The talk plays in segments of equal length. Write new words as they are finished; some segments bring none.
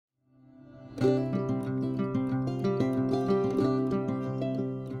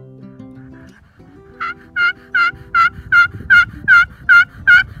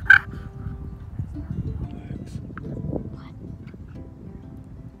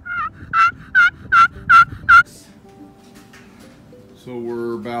So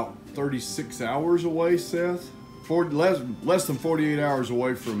we're about 36 hours away, Seth. Less than 48 hours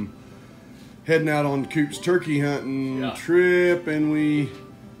away from heading out on Coop's turkey hunting trip, and we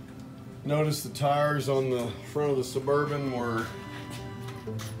noticed the tires on the front of the Suburban were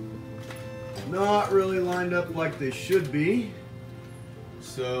not really lined up like they should be.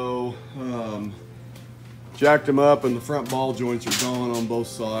 So jacked them up, and the front ball joints are gone on both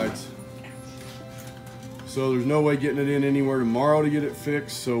sides. So there's no way getting it in anywhere tomorrow to get it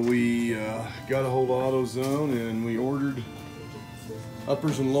fixed. So we got a hold of AutoZone and we ordered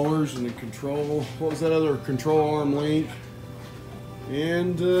uppers and lowers and the control. What was that other control arm link?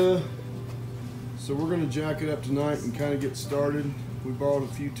 And so we're gonna jack it up tonight and kind of get started. We borrowed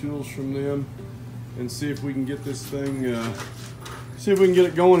a few tools from them and see if we can get this thing, see if we can get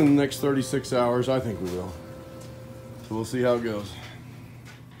it going in the next 36 hours. I think we will. So we'll see how it goes.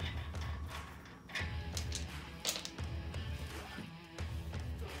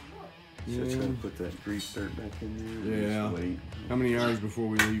 So try to put that grease dirt back in there. Yeah. Wait. How many hours before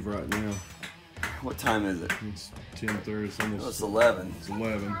we leave right now? What time is it? It's 10:30. It's almost. Oh, it's 11. It's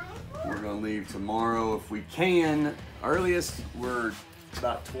 11. We're gonna leave tomorrow if we can. Earliest we're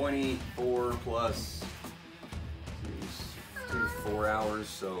about 24 plus 4 hours,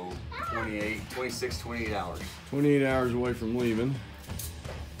 so 26, 28 hours. 28 hours away from leaving.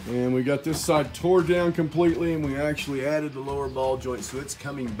 And we got this side tore down completely, and we actually added the lower ball joint, so it's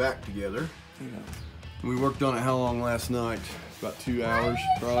coming back together. Yeah. We worked on it how long last night? About 2 hours,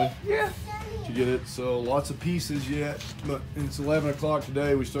 probably. Yeah. To get it, so lots of pieces yet, but it's 11 o'clock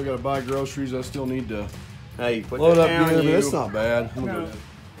today. We still got to buy groceries. I still need to Hey, put load that up down, here, but you. it's not bad. No.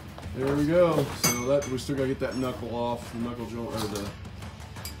 There we go. So that we still got to get that knuckle off, the knuckle joint, or the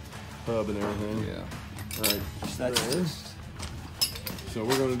hub and everything. Yeah. All right. That's there. So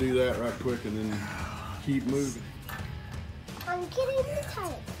we're going to do that right quick and then keep moving. I'm getting the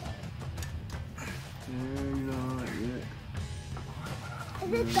tire. Yeah, you're not right yet.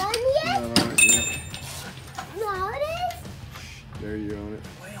 Is it done yet? Not right yet. No, it is. There you're on it.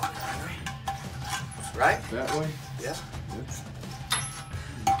 Right? That way? Yeah.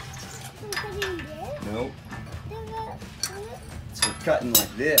 I'm cutting this. Nope. So we're cutting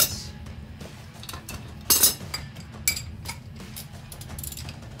like this.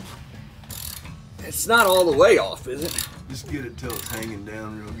 It's not all the way off, is it? Just get it till it's hanging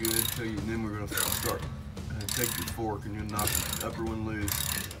down real good, and then we're going to start. Take your fork and you'll knock the upper one loose.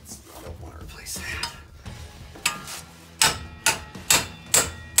 I don't want to replace that.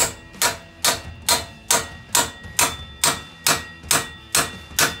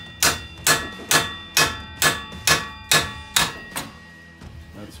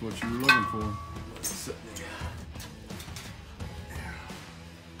 That's what you were looking for.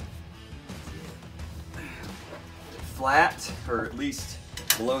 Flat, or at least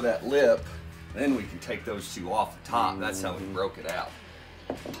below that lip, then we can take those two off the top. That's how we broke it out.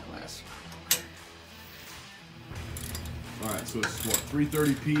 All right, so it's what,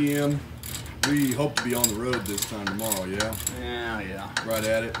 3:30 p.m. We hope to be on the road this time tomorrow, yeah? Yeah. Right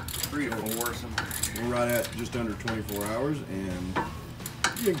at it. 3 or 4 somewhere. We're right at just under 24 hours and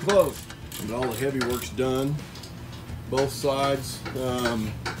getting close. But all the heavy work's done. Both sides,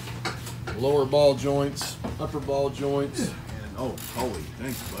 lower ball joints, upper ball joints, and oh, holy,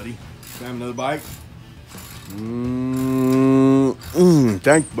 thanks, buddy. Can I have another bite?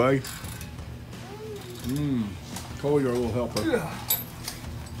 Thanks, buddy. Coley, our little helper. We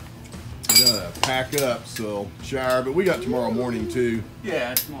gotta pack up, so shower, but we got tomorrow morning too.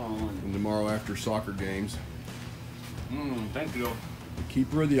 Yeah, tomorrow morning. And tomorrow after soccer games. Thank you. The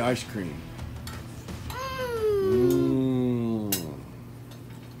keeper of the ice cream.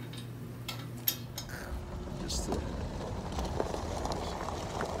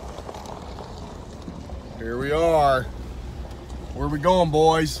 Here we are. Where are we going,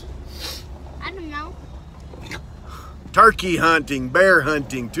 boys? I don't know. Turkey hunting, bear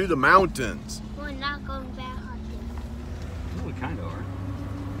hunting, to the mountains. We're not going bear hunting. Well, we kind of are.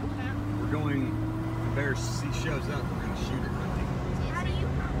 We're going, if the bear shows up, we're going to shoot it hunting. How do you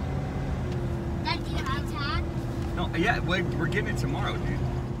know? Dad, do you have tag? No, yeah, we're getting it tomorrow, dude.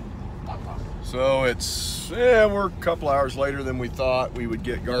 So we're a couple hours later than we thought we would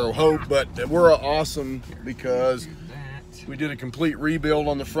get Garo Hope, but we're awesome because we did a complete rebuild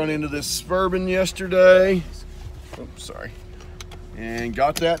on the front end of this Suburban yesterday. Oops, sorry. and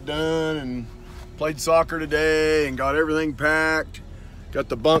got that done and played soccer today and got everything packed. Got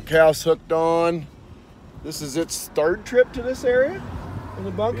the bunkhouse hooked on. This is its third trip to this area in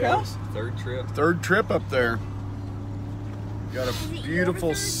the bunkhouse? Yeah, third trip. Third trip up there. Got a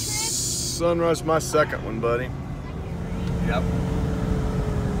beautiful sunrise. My second one, buddy. Yep.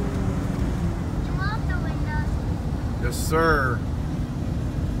 Yes, sir.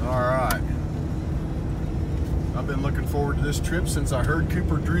 All right. I've been looking forward to this trip since I heard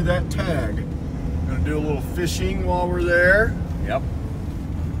Cooper drew that tag. Gonna do a little fishing while we're there. Yep.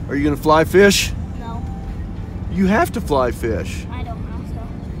 Are you gonna fly fish? No, You have to fly fish. I don't know. So.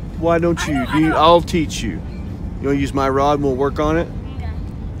 Why don't you? I'll teach you. You wanna use my rod and we'll work on it? Okay.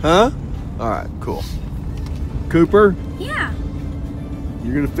 Huh? All right, cool. Cooper, Yeah.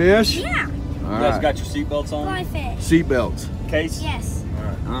 you're gonna fish? Yeah. All You guys right. got your seatbelts on? Fly fish. Seatbelts. Case? Yes. All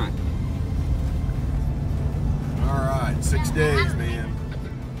right. All right. All right, 6 days, man.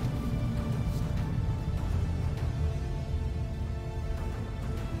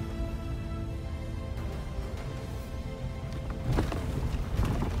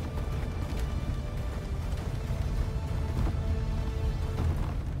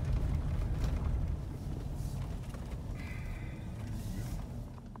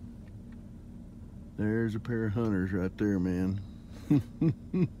 There's a pair of hunters right there, man.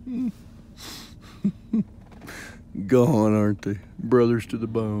 Gone, aren't they? Brothers to the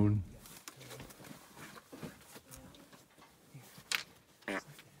bone.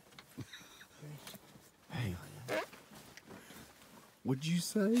 Hey, what'd you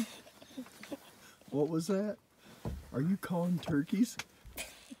say? What was that? Are you calling turkeys?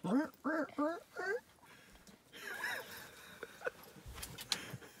 Grab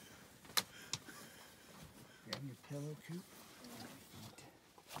your pillow, Coop.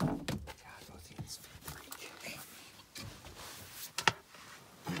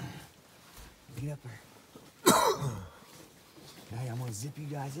 Get up there. Hey, I'm gonna zip you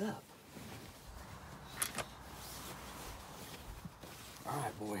guys up. All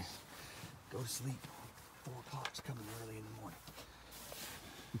right, boys. Go to sleep. 4 o'clock's coming early in the morning.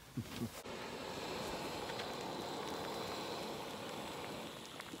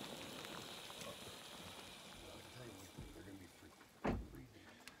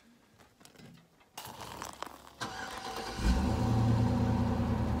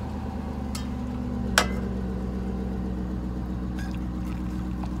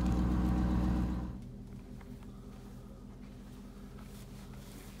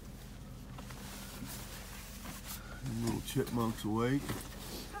 Little chipmunks awake.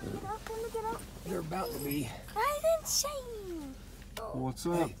 Get up. They're about to be. I didn't say you. What's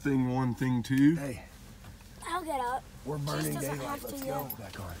up, thing one, thing two? Hey, I'll get up. we're burning doesn't daylight. have to Let's yet. go.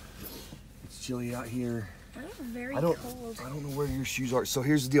 Back on. It's chilly out here. I'm very I don't cold. know where your shoes are. So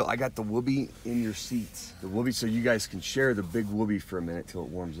here's the deal. I got the whoopee in your seats. The whoopee, so you guys can share the big whoopee for a minute till it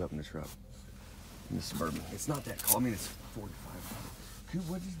warms up in the truck. In the Suburban. It's not that cold. I mean, it's 45. Dude,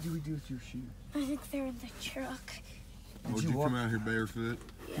 what do we do with your shoes? I think they're in the truck. Would you come out here barefoot?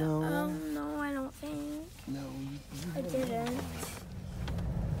 No. No, I don't think. No. I didn't.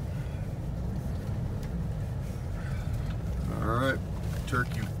 All right,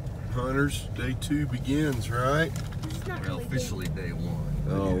 turkey hunters, day 2 begins, right? It's not Well, really officially day 1.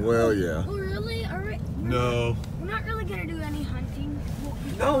 Oh, well, yeah. Oh, really? Are we? No. We're not really gonna do any hunting.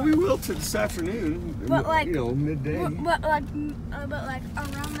 No, we will till this afternoon. But, like, you know, midday. But like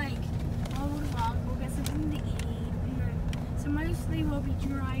around like 12 o'clock, we'll get something to eat, and then so mostly we'll be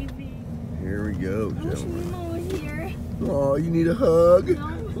driving. Here we go, I wish gentlemen. Mama was here. Oh, you need a hug? No.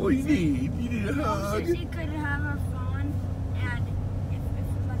 What do you need? You need a So hug? she could have her phone, and if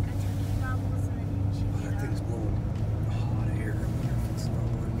like a turkey gobbles, and she Oh, could. that thing's blowing hot air. I wonder if it's not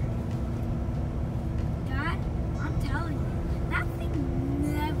working. Dad, I'm telling you, that thing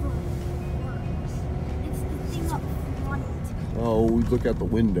never works. It's the thing up front. Oh, we look out the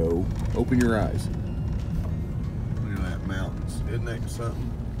window. Open your eyes. Look at that mountains. Isn't that something?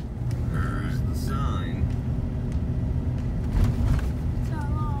 There's the sign. So,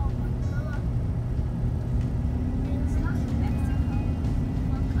 it's not Mexico.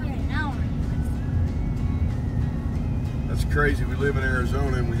 Okay, now we're in Mexico. That's crazy. We live in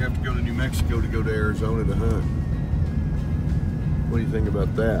Arizona and we have to go to New Mexico to go to Arizona to hunt. What do you think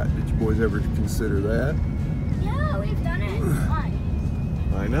about that? Did you boys ever consider that? Yeah, we've done it twice.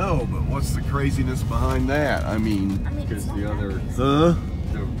 I know, but what's the craziness behind that? I mean, Because it's the not other, huh?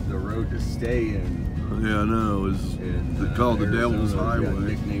 the road to stay in Yeah, I know. Is called the Arizona Devil's got Highway.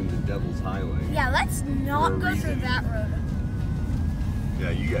 nicknamed the Devil's Highway. Yeah, let's not For a go through reason. that road. Yeah,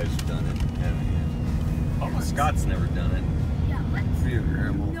 you guys have done it. Oh, Scott's never done it. Yeah, What? Be a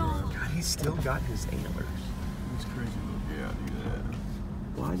grandma. No. God, he's still got his antlers. It's crazy. Yeah, do that.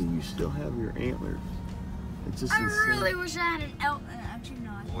 Why do you still have your antlers? It's just I insane. really wish I had an elk. Actually,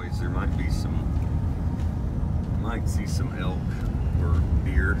 not. Boys, there might be some. Might see some elk or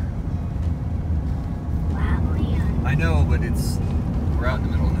deer. Flatland. I know, but we're out in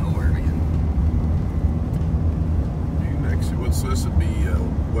the middle of nowhere, man. New Mexico. What's this? It'd be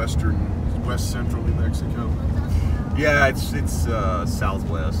west central New Mexico. Yeah, it's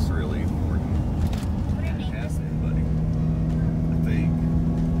southwest, really. What are your names? Buddy. I think.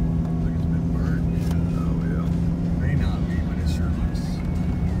 Look, it's been burned. Oh yeah. May not be, but it sure looks.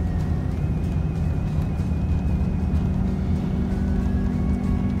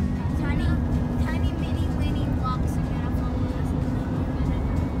 Tiny mini winnie rocks are gonna follow us.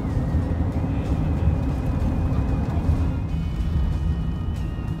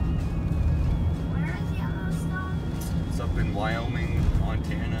 Where is Yellowstone? It's up in Wyoming,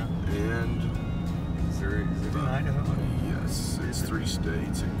 Montana, And is it in Idaho? yes, it's 3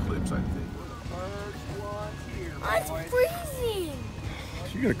 states. It clips, I think. Oh, it's freezing.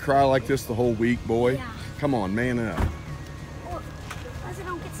 You gonna cry like this the whole week, boy? Yeah. Come on, man up. Well, unless I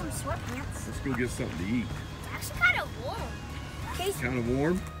don't get some sweatpants. Let's go get something to eat. It's actually kind of warm. Case, Kind of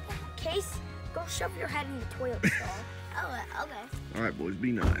warm. go shove your head in the toilet stall. Oh, okay. All right, boys,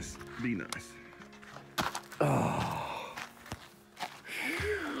 be nice. Be nice.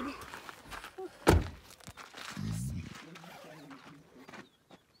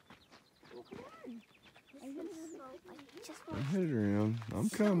 I'm headed around. I'm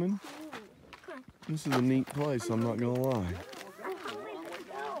coming. This is a neat place, I'm not gonna lie. You're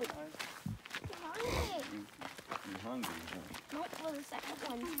hungry, huh? Nope, for the second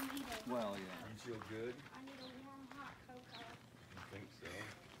one. Well, yeah. You feel good? I need a warm hot cocoa. I think so.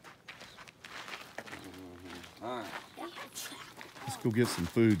 All right. Let's go get some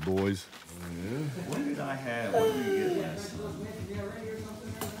food, boys. What did I have? What did we get last time?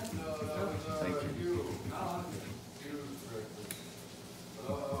 Thank you.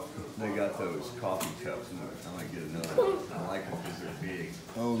 They got those coffee cups. I might get another one. I like them because they're big.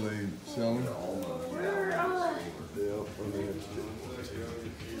 Oh, they sell them? Almost.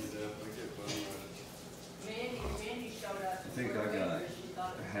 I think I got a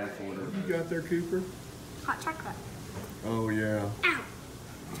half order. You got there, Cooper? Hot chocolate. Oh, yeah. Ow.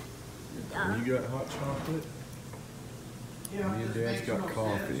 You got hot chocolate? Me and Dad's got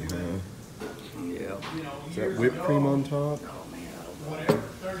coffee, huh? Yeah. Is that whipped cream on top?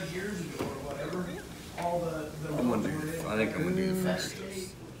 I'm gonna do. I think I'm gonna do the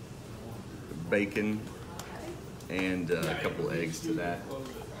Festus. Bacon and a couple eggs to that.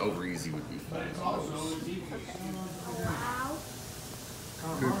 Over easy would be fine. Wow.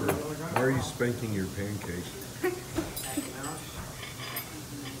 Cooper, why are you spanking your pancakes?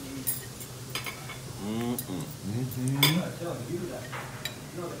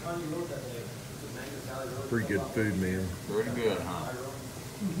 Pretty good food, man. Pretty good, huh?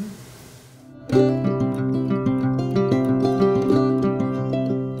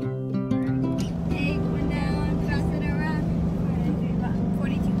 Take one down, pass it around.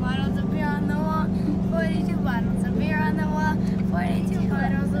 42 bottles of beer on the wall. 42 bottles of beer on the wall. 42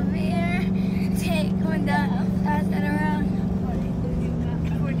 bottles of beer. Take one down, pass it around.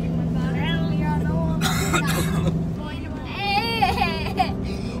 41 bottles of beer on the wall.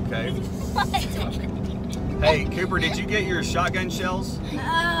 Okay. What? Hey, Cooper, did you get your shotgun shells?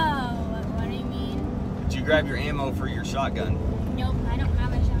 Oh, what do you mean? Did you grab your ammo for your shotgun? Nope, I don't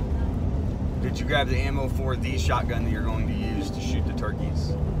have a shotgun. Did you grab the ammo for the shotgun that you're going to use to shoot the turkeys?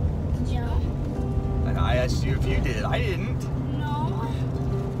 No. And I asked you if you did. I didn't. No.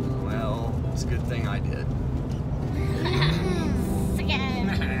 Well, it's a good thing I did.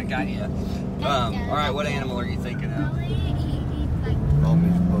 Got ya. All right, what animal are you thinking of? Probably he's like.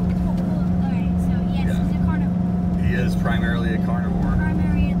 Alright, Alright, so yes, Yeah. he's a carnivore. He is primarily a carnivore.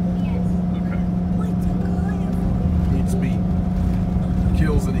 Primary, yes. Okay. What's a carnivore? eats meat.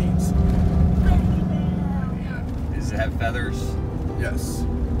 Kills and eats. Does it have feathers? Yes.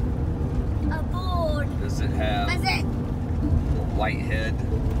 A board. Does it have Buzz a white head it.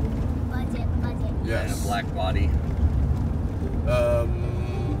 and a Yes. black body?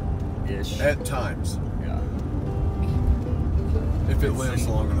 Ish. At times. Yeah. If it It's lives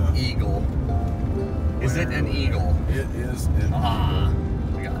an long enough. Eagle. Is it an eagle? It is an Ah,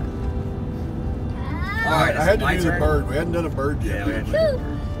 we got it. All right, I is had it to my do the turn? bird. We hadn't done a bird yet. Yeah, we had to.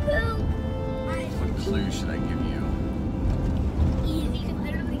 What clue should I give you? Easy. You can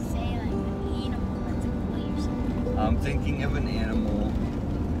literally say like an animal that's a clue. I'm thinking of an animal.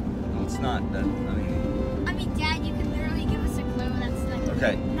 No, it's not that. I mean, I mean, Dad, you can literally give us a clue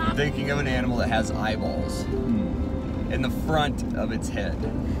Okay, I'm thinking of an animal that has eyeballs in the front of its head.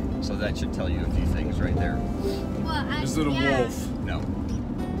 So that should tell you a few things right there. Well, Is it a wolf? No.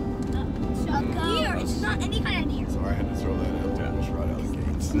 A deer. It's not any kind of deer. Sorry, I had to throw that out there just right out of the gate.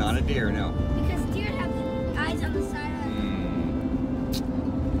 It's not a deer, no. Because deer have the eyes on the side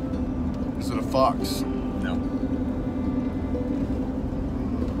of Is it a fox? No.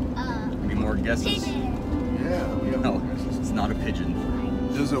 Any more guesses? pigeon. Yeah, we have No, more guesses. it's not a pigeon.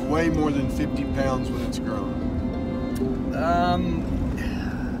 Does it weigh more than 50 pounds when it's grown?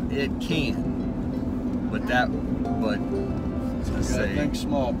 It can, but let's say think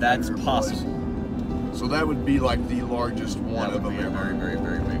small. that's predator, possible. boys. So that would be like the largest one That of would them be a ever. very, very,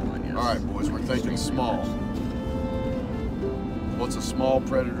 very big one. Yes. All right, boys, we're thinking small. What's a small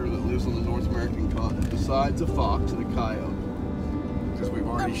predator that lives on the North American continent besides a fox and a coyote? Because we've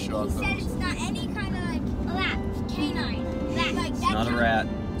already shot He said those. it's not any kind of like a rat, canine. Like It's not a rat.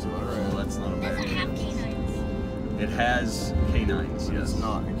 It's not a Well, rat. that's not a Doesn't rat. have canines. It has canines. It's Yes.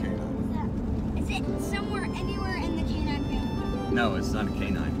 not a canine. Is it somewhere, anywhere in the canine family? No, it's not a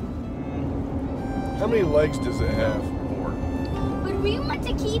canine. How many legs does it have? Or Would we want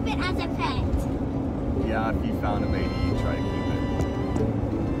to keep it as a pet? yeah, if you found a baby, you try to keep it.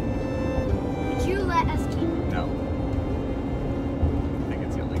 Would you let us keep it? No. I think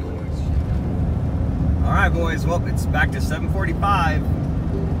it's illegal. All right, boys. Well, it's back to 7:45.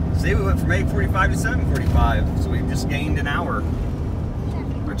 See, we went from 8:45 to 7:45, so we just gained an hour.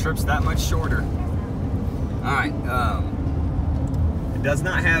 Our trip's that much shorter. All right. It does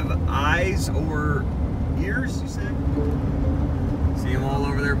not have eyes or ears, you said? See them all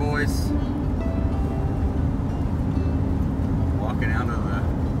over there, boys? Walking out of the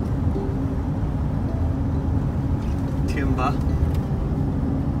timber.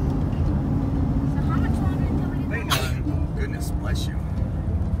 So how much longer until we get Wait on. Goodness bless you.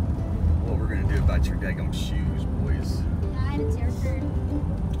 What we're gonna do about your daggum shoes, boys. Guys, it's your turn.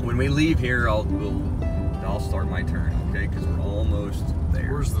 When we leave here, I'll start my turn, okay? Because we're almost there.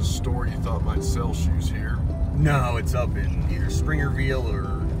 Where's the store you thought might sell shoes here? No, it's up in either Springerville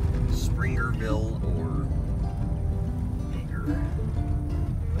or Eager.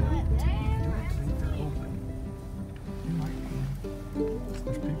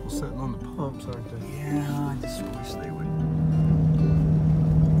 There's people sitting on the pumps, aren't there? Yeah, I just wish they would.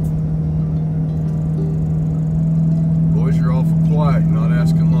 Boys, you're awful quiet, not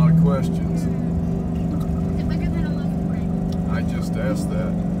asking a lot of questions. Is it bigger than a loaf of bread? I just asked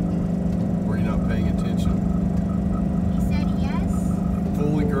that. Were you not paying attention? He said yes.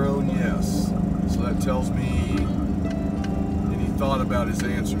 Fully grown, yes. So that tells me, and he thought about his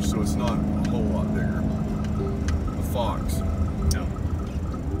answer, so it's not a whole lot bigger. A fox. No.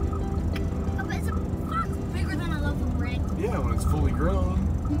 Oh, but is a fox bigger than a loaf of bread? Yeah, when it's fully grown.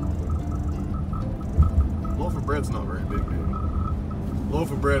 Loaf of bread's not very big, dude. Loaf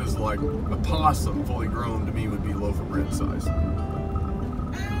of bread is like a possum fully grown to me would be loaf of bread size. I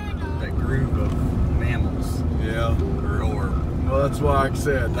know. That group of mammals. Yeah. Or Well, that's why I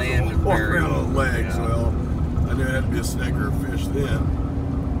said Land of walk burial, around on legs. yeah. Well, I knew it had to be a snake or a fish then.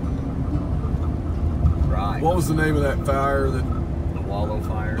 right. What was the name of that fire? The Wallow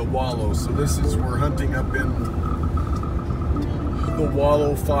fire? The Wallow. So this is, we're hunting up in the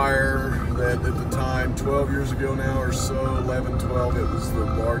Wallow fire that at the time, 12 years ago now or so, 11, 12, it was the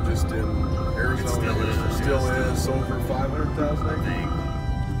largest in Arizona. It still is, Still yes. is, over 500,000 acres. Dang.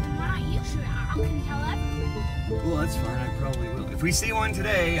 Why don't you shoot it? I can tell everyone. Well, that's fine. I probably will. If we see one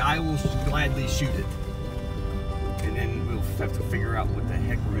today, I will gladly shoot it. And then we'll have to figure out what the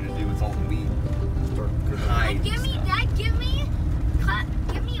heck we're going to do with all the meat. Start cooking. Hide. Give me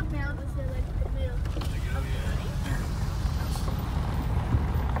a barrel to say like the middle.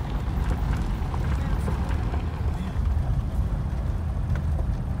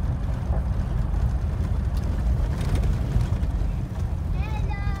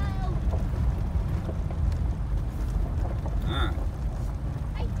 Alright.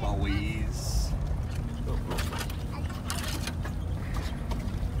 Boys.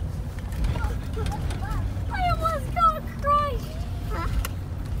 I almost got crushed.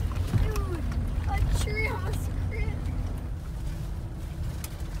 Dude, a tree almost crushed.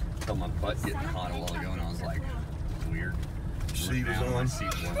 Felt my butt getting hot a while ago, and I was like, weird. Seat was Now my on.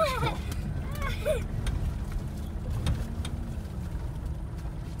 seat warms.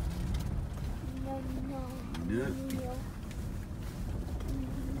 Yeah.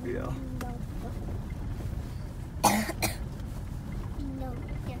 Yeah. No,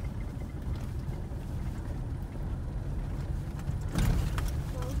 yeah.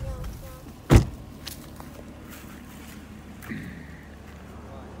 No.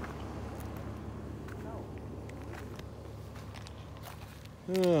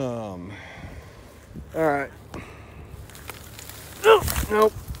 All right.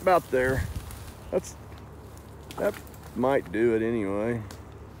 Nope, about there. That might do it anyway.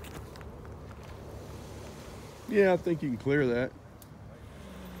 Yeah, I think you can clear that.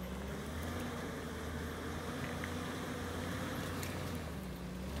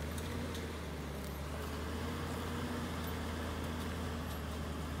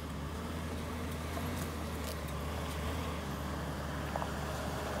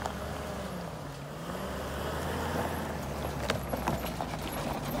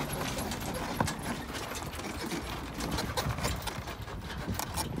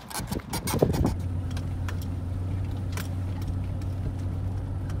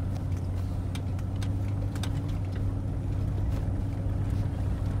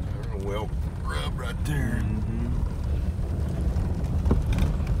 Well, rub right there.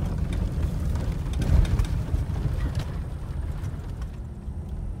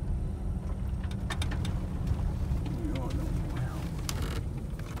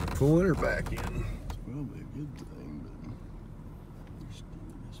 Pulling her back in. It's probably a good thing, but you're still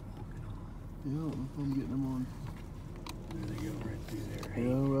just walking on. Yeah, I'm getting them on. There they go, right through there. Hey,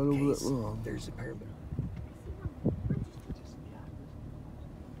 yeah, right over that log. There's the parabon.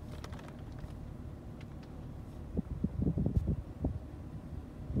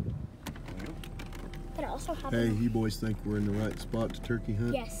 Hey, you boys think we're in the right spot to turkey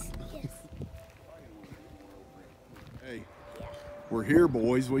hunt? Yes. Yes. Hey, we're here,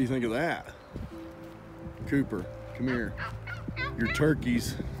 boys. What do you think of that? Cooper, come here. Your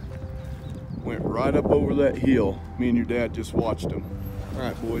turkeys went right up over that hill. Me and your dad just watched them. All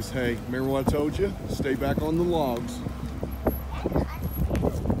right, boys. Hey, remember what I told you? Stay back on the logs.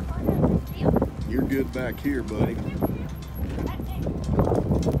 You're good back here, buddy.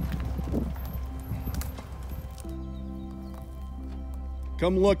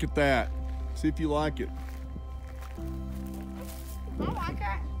 Come look at that. See if you like it. I like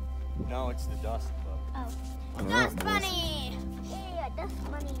it. No, it's the dust bug. Oh. Dust bunny. Yeah, dust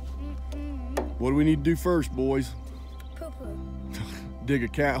bunny. What do we need to do first, boys? Poo-poo. Dig a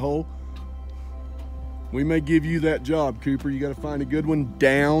cat hole. We may give you that job, Cooper. You got to find a good one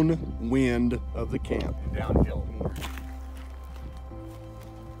downwind of the camp. Downhill more.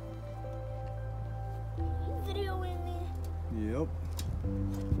 Videoing me. Yep.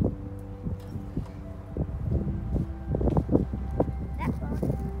 That one.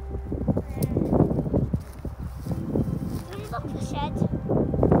 Can you look at the sheds?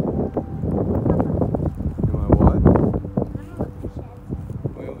 Am I what? I'm gonna look at the sheds.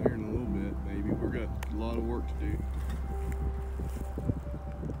 Well, here in a little bit, maybe. We've got a lot of work to do.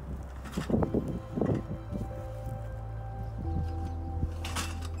 I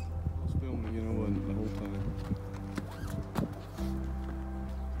was filming, you know, wasn't the whole time.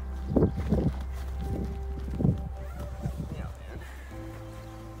 Yeah, man.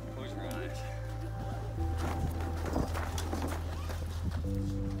 Close your eyes.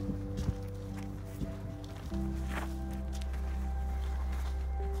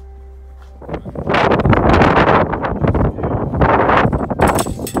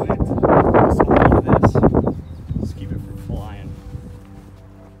 Let's keep it from flying.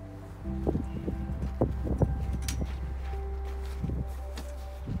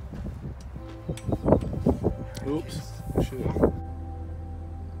 Oops. Shit.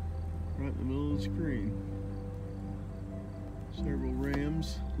 Right in the middle of the screen. Several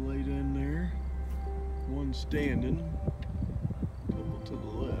rams laid in there. One standing. A couple to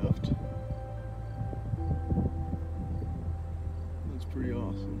the left. That's pretty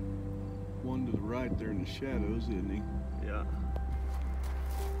awesome. One to the right there in the shadows, isn't he? Yeah.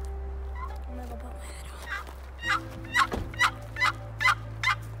 I'm gonna go put my head on.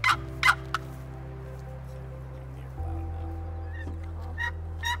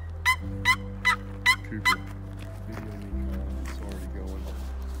 Cooper. Video me. It's already going.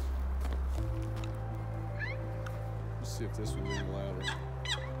 Let's see if this was any louder.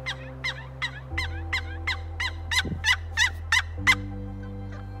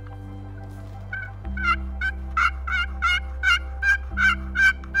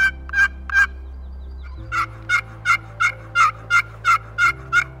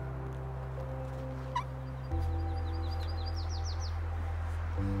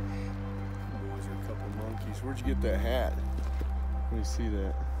 Boys are a couple monkeys. Where'd you get that hat? Let me see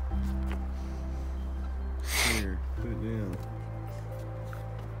that. Here, put it down.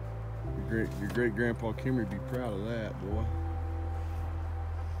 Your great grandpa Kimmy would be proud of that, boy.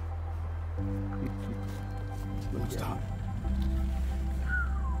 Stop.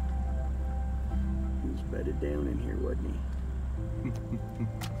 He was bedded down in here, wasn't he? He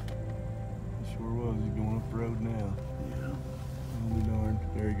sure was. He's going up the road now. Yeah. I'll be darned.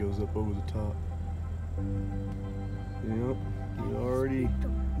 There he goes up over the top. Yep. He already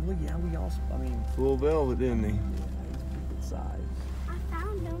Well, yeah, we also, I mean, full velvet, didn't he? yeah, he's pretty good size. I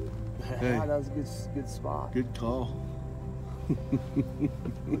found him. Hey. That was a good spot. Good call. Look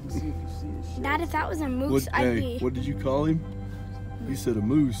and see if you see his shape. Dad, if that was a moose, I'd Hey, be. what did you call him? You said a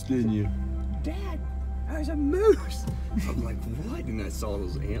moose, didn't you? Dad, there's a moose. I'm like, what? And I saw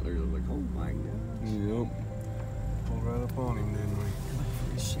those antlers. I was like, oh my gosh. Yep. Pulled right up on him, didn't we?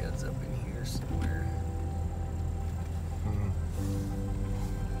 His shed's up in here somewhere.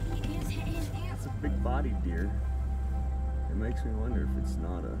 It's a big-bodied deer. It makes me wonder if it's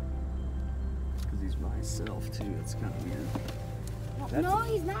not a. Because he's by himself too. That's kind of weird. No,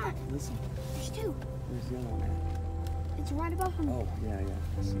 he's not. Listen, There's two. where's the other one at? It's right above him. Oh, yeah. I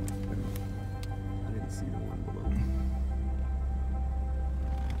see it. Wait a minute. I didn't see the one below.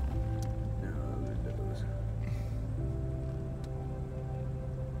 No, those are does.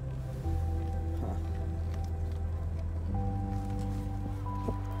 Huh.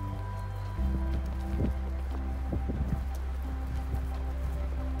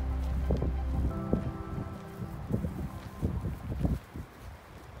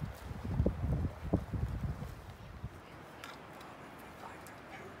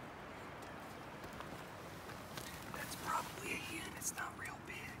 That's probably a hen. It's not real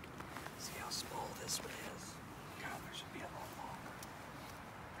big. See how small this one is? God, there should be a lot longer.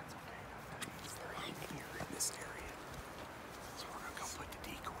 That's okay. That means they're in here in this area. So we're gonna go put the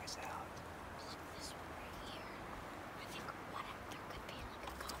decoys out. This one right here. I think there could be like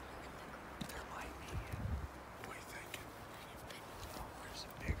a gobbler in the ground. There might be. What are you thinking? Oh, there's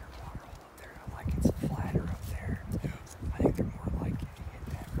a bigger water hole up there. I like it's flatter up there. Yeah. I think they're more likely to hit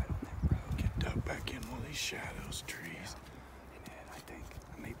that right on that road. Get ducked back in one of these shadows trees. And then I think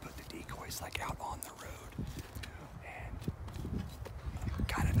I may put the decoys like out on the road. And I'm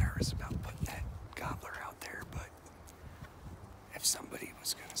kind of nervous about putting that gobbler out there, but if somebody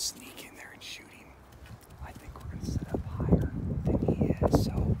was going to sneak in there and shoot him, I think we're going to set up higher than he is.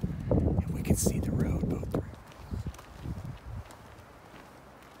 So if we can see the road go through.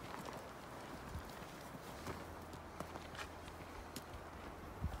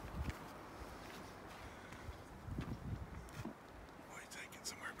 What are you thinking?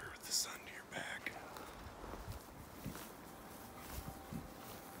 Somewhere with the sun to your back.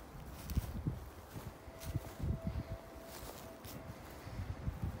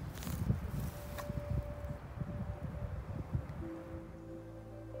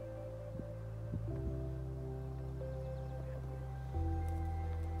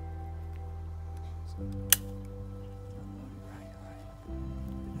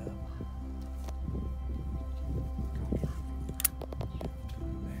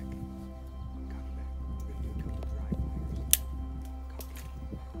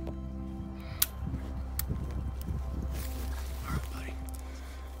 All right, buddy.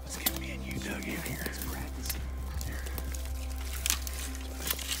 Let's get me and you dug in here. Let's practice.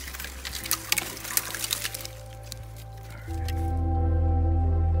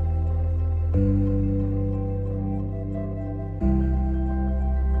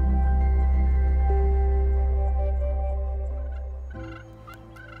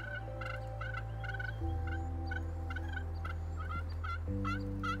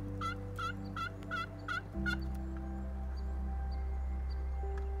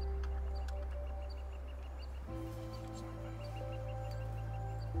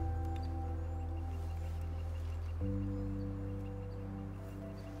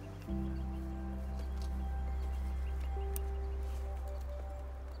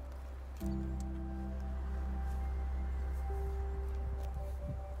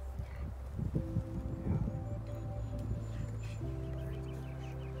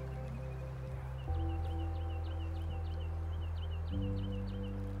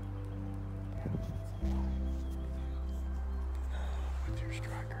 With your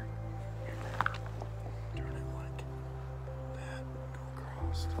striker. Turn it like that. Go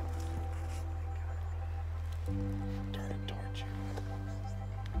across. Turn it towards you.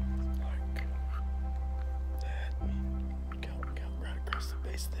 Like that. Count right across the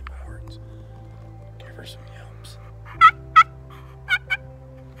base of them horns. Give her some yumps.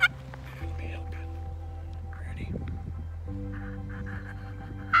 Let me help you. Ready?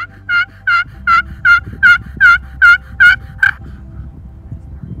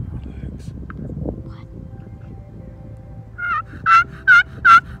 Relax.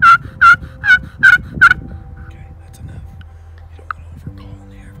 Okay, that's enough. You don't want to overcall in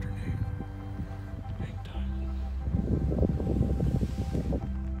the afternoon. Hang tight.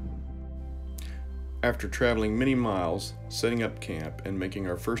 After traveling many miles, setting up camp, and making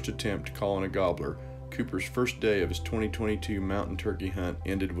our first attempt calling a gobbler, Cooper's first day of his 2022 mountain turkey hunt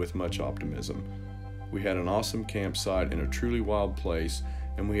ended with much optimism. We had an awesome campsite in a truly wild place,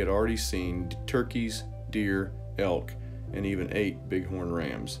 and we had already seen turkeys, deer, elk, and even 8 bighorn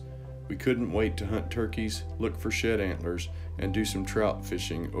rams. We couldn't wait to hunt turkeys, look for shed antlers, and do some trout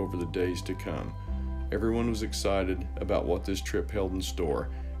fishing over the days to come. Everyone was excited about what this trip held in store,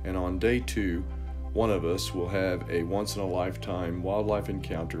 and on day 2, one of us will have a once-in-a-lifetime wildlife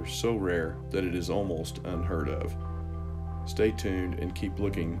encounter so rare that it is almost unheard of. Stay tuned and keep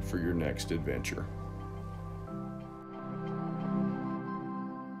looking for your next adventure.